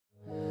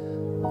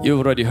You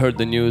already heard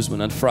the news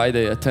when on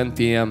Friday at 10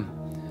 p.m.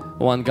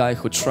 one guy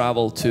who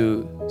traveled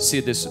to see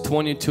this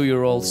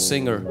 22-year-old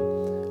singer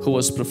who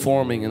was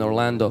performing in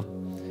Orlando,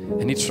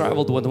 and he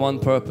traveled with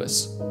one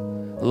purpose: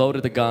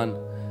 loaded a gun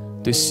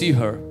to see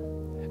her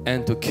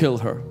and to kill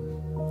her.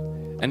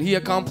 And he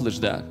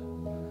accomplished that.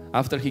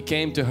 After he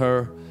came to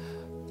her,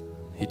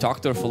 he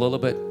talked to her for a little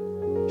bit,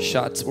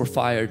 shots were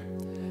fired,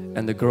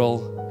 and the girl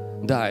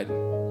died.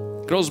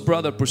 Girl's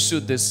brother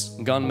pursued this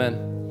gunman,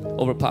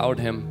 overpowered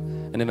him,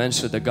 and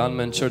eventually the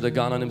gunman turned the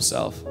gun on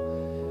himself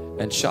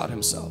and shot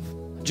himself.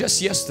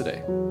 Just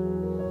yesterday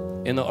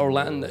in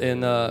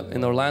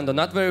Orlando,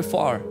 not very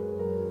far,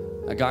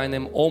 a guy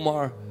named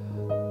Omar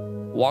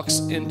walks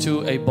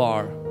into a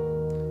bar,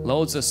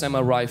 loads a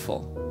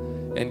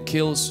semi-rifle and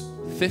kills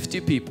 50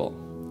 people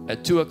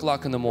at 2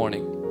 o'clock in the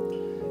morning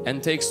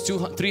and takes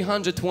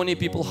 320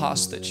 people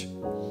hostage.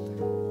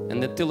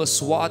 And until a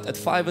SWAT at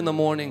 5 in the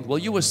morning, while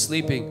you were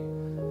sleeping,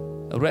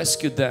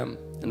 rescued them,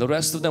 and the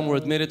rest of them were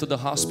admitted to the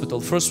hospital.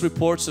 First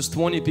report says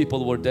 20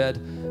 people were dead,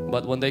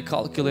 but when they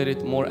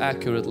calculated more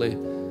accurately,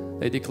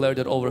 they declared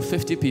that over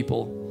 50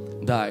 people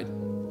died.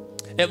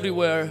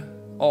 Everywhere,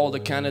 all the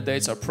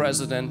candidates are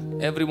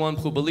president. Everyone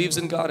who believes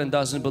in God and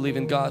doesn't believe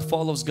in God,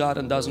 follows God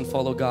and doesn't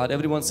follow God.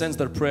 Everyone sends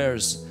their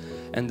prayers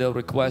and their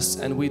requests,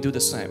 and we do the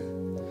same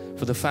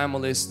for the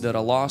families that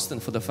are lost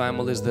and for the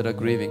families that are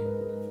grieving.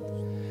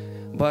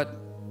 But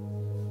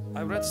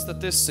I read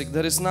statistic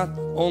that it's not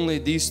only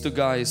these two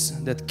guys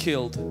that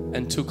killed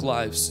and took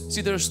lives.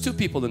 See, there's two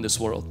people in this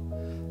world.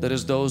 There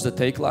is those that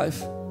take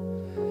life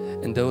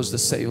and those that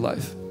save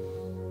life.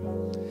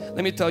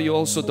 Let me tell you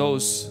also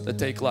those that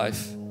take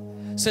life.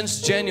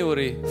 Since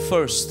January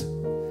 1st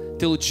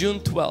till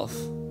June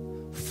 12th,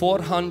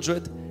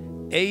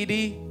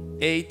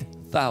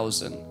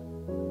 488,000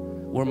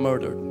 were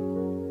murdered.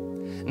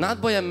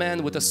 Not by a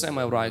man with a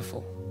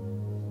semi-rifle,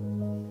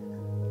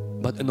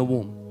 but in the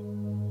womb.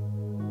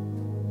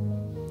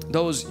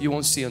 Those you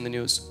won't see on the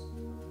news.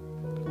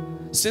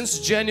 Since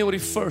January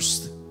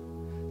 1st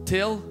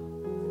till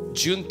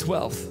June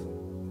 12th,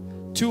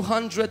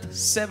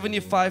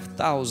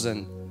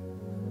 275,000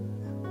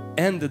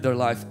 ended their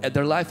life. And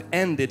their life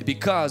ended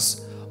because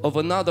of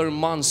another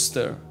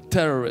monster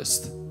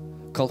terrorist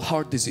called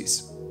heart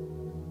disease.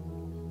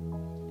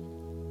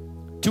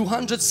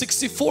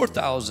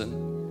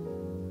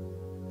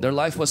 264,000, their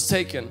life was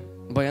taken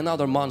by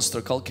another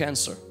monster called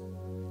cancer.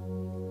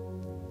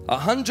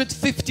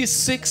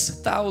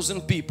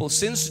 156,000 people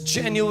since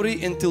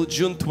January until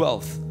June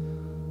 12th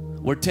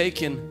were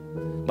taken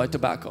by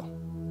tobacco.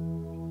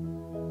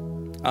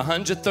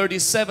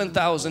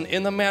 137,000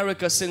 in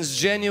America since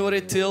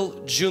January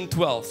till June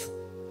 12th.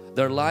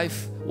 Their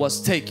life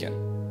was taken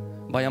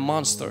by a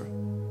monster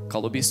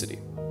called obesity.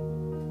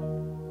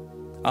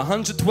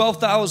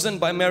 112,000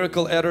 by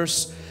medical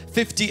errors,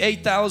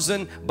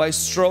 58,000 by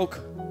stroke,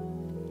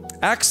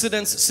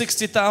 accidents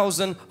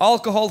 60,000,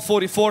 alcohol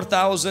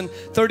 44,000,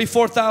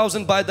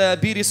 34,000 by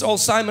diabetes,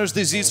 Alzheimer's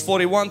disease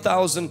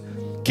 41,000,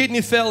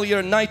 kidney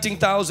failure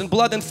 19,000,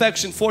 blood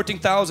infection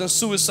 14,000,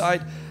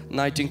 suicide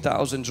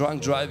 19,000,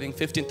 drunk driving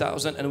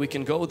 15,000, and we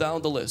can go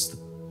down the list.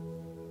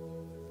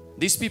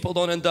 These people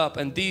don't end up,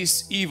 and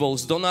these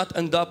evils do not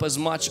end up as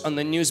much on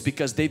the news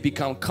because they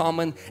become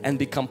common and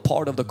become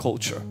part of the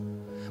culture.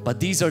 But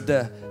these are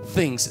the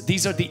things,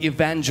 these are the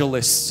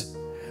evangelists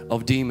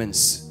of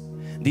demons.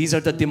 These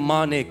are the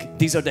demonic,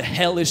 these are the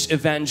hellish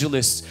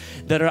evangelists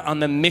that are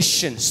on a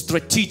mission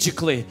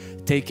strategically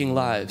taking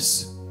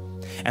lives.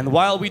 And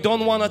while we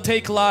don't want to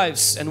take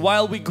lives, and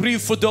while we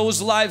grieve for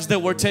those lives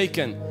that were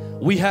taken,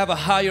 we have a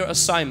higher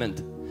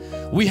assignment.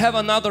 We have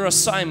another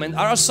assignment.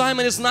 Our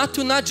assignment is not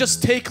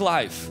just take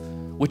life,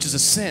 which is a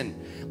sin,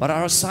 but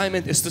our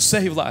assignment is to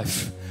save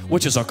life,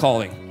 which is our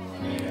calling.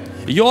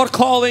 Your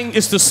calling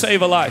is to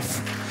save a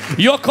life.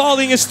 Your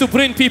calling is to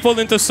bring people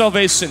into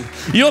salvation.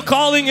 Your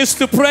calling is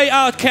to pray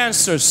out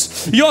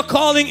cancers. Your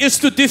calling is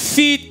to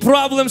defeat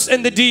problems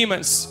and the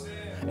demons.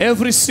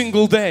 Every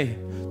single day,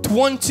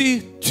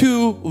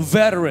 22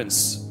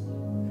 veterans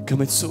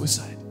commit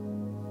suicide.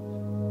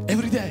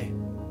 Every day.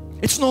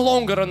 It's no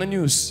longer on the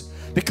news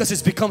because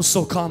it's become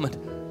so common.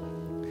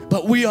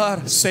 But we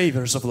are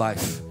saviors of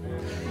life.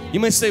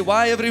 You may say,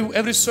 why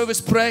every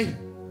service pray?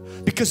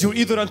 Because you're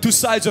either on two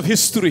sides of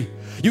history.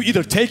 You're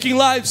either taking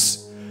lives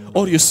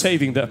or you're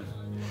saving them.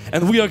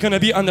 And we are going to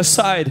be on the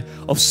side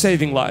of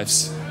saving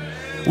lives.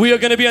 We are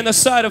going to be on the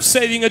side of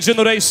saving a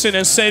generation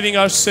and saving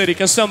our city.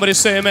 Can somebody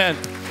say amen?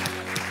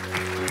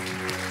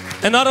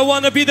 And I don't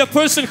want to be the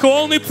person who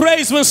only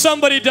prays when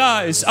somebody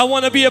dies. I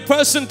want to be a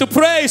person to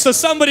pray so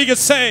somebody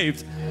gets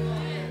saved.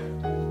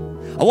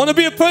 I want to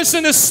be a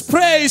person that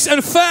prays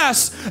and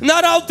fasts,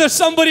 not out there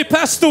somebody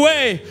passed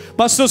away,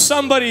 but so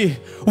somebody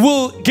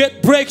will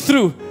get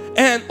breakthrough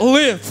and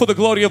live for the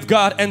glory of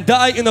God and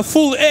die in a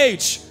full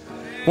age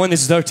when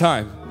it's their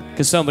time.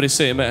 Can somebody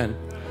say amen?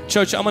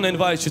 Church, I'm going to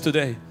invite you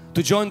today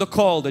to join the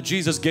call that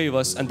Jesus gave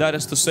us, and that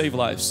is to save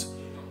lives.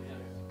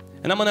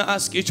 And I'm going to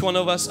ask each one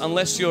of us,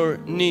 unless your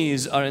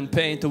knees are in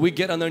pain, till we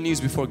get on our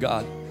knees before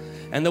God.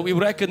 and that we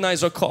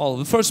recognize our call.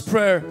 The first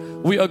prayer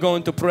we are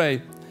going to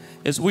pray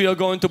is we are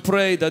going to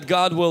pray that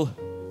God will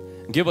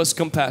give us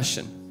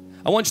compassion.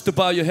 I want you to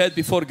bow your head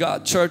before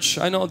God. Church,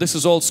 I know this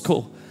is old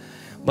school,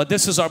 but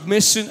this is our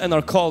mission and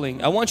our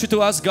calling. I want you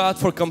to ask God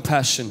for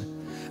compassion.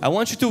 I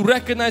want you to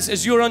recognize,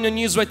 as you're on your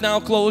knees right now,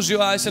 close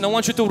your eyes, and I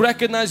want you to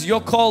recognize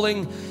your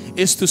calling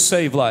is to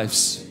save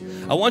lives.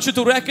 I want you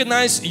to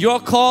recognize your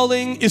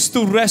calling is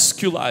to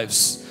rescue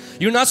lives.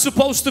 You're not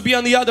supposed to be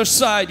on the other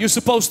side. You're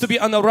supposed to be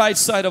on the right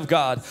side of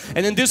God.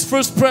 And in this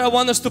first prayer, I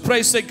want us to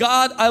pray, say,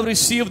 God, I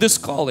receive this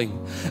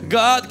calling.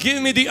 God,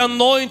 give me the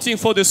anointing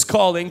for this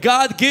calling.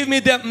 God, give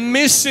me that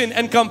mission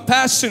and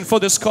compassion for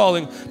this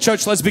calling.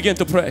 Church, let's begin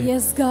to pray.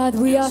 Yes, God,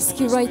 we ask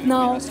you right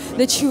now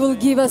that you will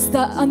give us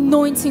the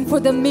anointing for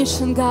the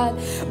mission,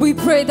 God. We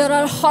pray that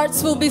our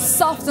hearts will be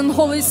softened,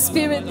 Holy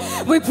Spirit.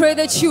 We pray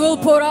that you will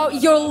pour out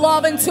your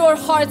love into our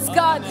hearts,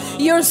 God.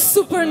 Your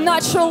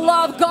supernatural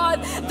love,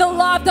 God. The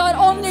love that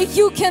only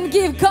you can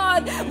give,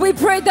 God. We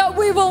pray that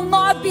we will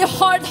not be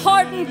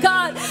hard-hardened,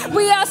 God.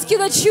 We ask you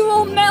that you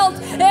will melt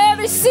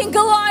every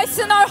single ice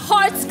in our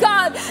hearts,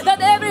 God.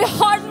 That every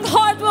hardened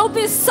heart will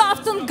be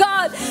softened,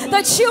 God.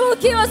 That you will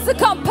give us the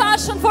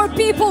compassion for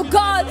people,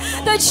 God.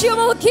 That you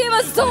will give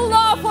us the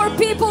love for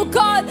people,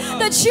 God.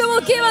 That you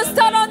will give us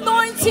that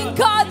anointing,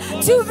 God,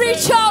 to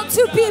reach out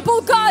to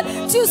people, God,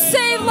 to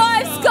save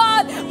lives,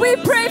 God. We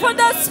pray for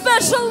that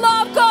special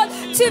love, God,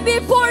 to be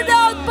poured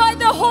out by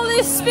the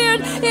Holy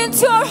Spirit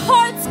into our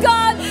hearts,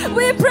 God.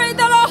 We pray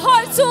that our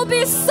hearts will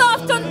be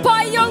softened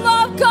by your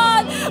love,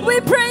 God. We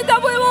pray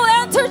that we will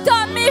enter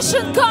that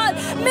mission, God.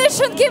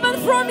 Mission given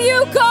from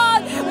you,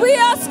 God. We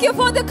ask you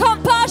for the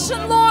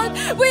compassion, Lord.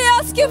 We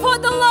ask you for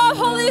the love,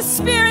 Holy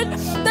Spirit,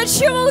 that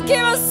you will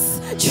give us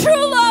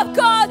true love,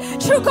 God,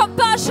 true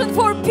compassion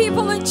for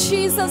people in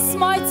Jesus'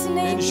 mighty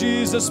name. In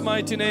Jesus'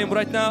 mighty name.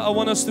 Right now, I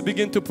want us to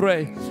begin to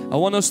pray. I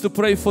want us to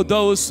pray for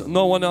those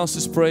no one else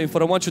is praying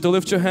for. I want you to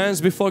lift your hands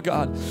before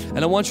God, and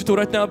I want you to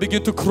right now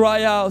begin to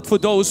cry out for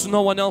those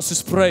no one else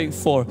is praying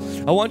for.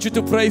 I want you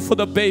to pray for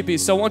the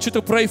babies. I want you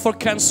to pray for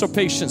cancer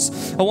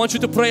patients. I want you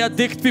to pray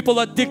people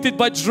addicted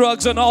by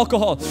drugs and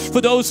alcohol. For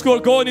those who are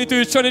going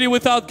into eternity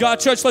without God.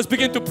 Church, let's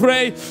begin to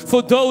pray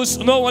for those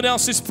no one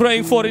else is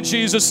praying for in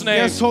Jesus' name.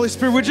 Yes, Holy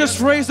Spirit, we just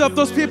raise up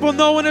those people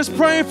no one is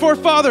praying for,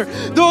 Father.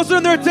 Those who are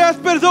in their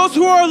deathbed, those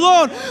who are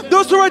alone,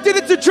 those who are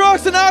addicted to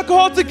drugs and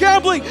alcohol, to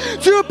gambling,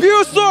 to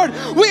abuse, Lord.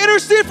 We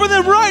intercede for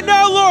them right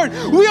now, Lord.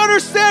 We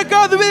understand,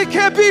 God, that we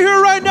can't be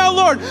here right now,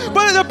 Lord.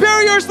 But the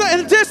barriers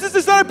and distance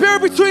is not a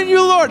barrier between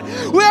you, Lord.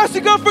 We ask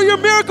you, God, for your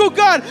miracle,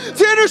 God,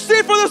 to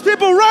intercede for those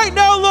people right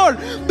now, Lord.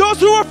 Those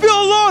who are feel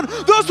alone,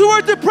 those who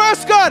are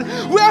depressed, God.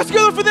 We ask you,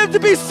 Lord, for them to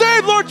be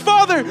saved, Lord,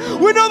 Father.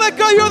 We know that,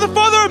 God, you're the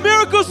Father of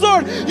miracles,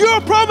 Lord. You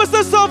have promised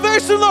us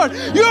salvation, Lord.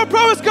 You have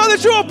promised, God,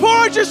 that you will pour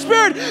out your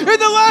Spirit in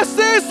the last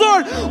days,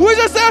 Lord. We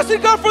just ask you,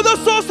 God, for those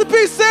souls to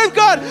be saved,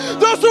 God.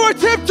 Those who are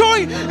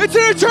tiptoeing into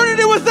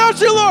eternity without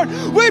you, Lord.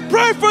 We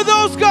pray for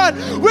those, God.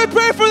 We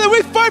pray for them.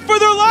 We fight for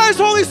their lives,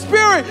 Holy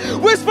Spirit.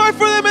 We fight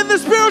for them in the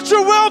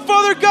spiritual realm,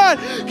 Father God.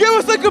 Give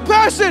us the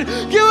compassion.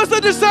 Give us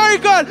the desire,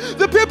 God.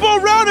 The people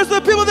around us,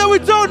 the people that we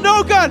don't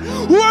know, God.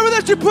 Whoever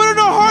that you put in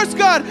our hearts,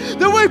 God,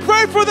 that we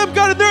pray for them,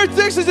 God, in their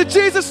addictions in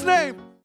Jesus' name.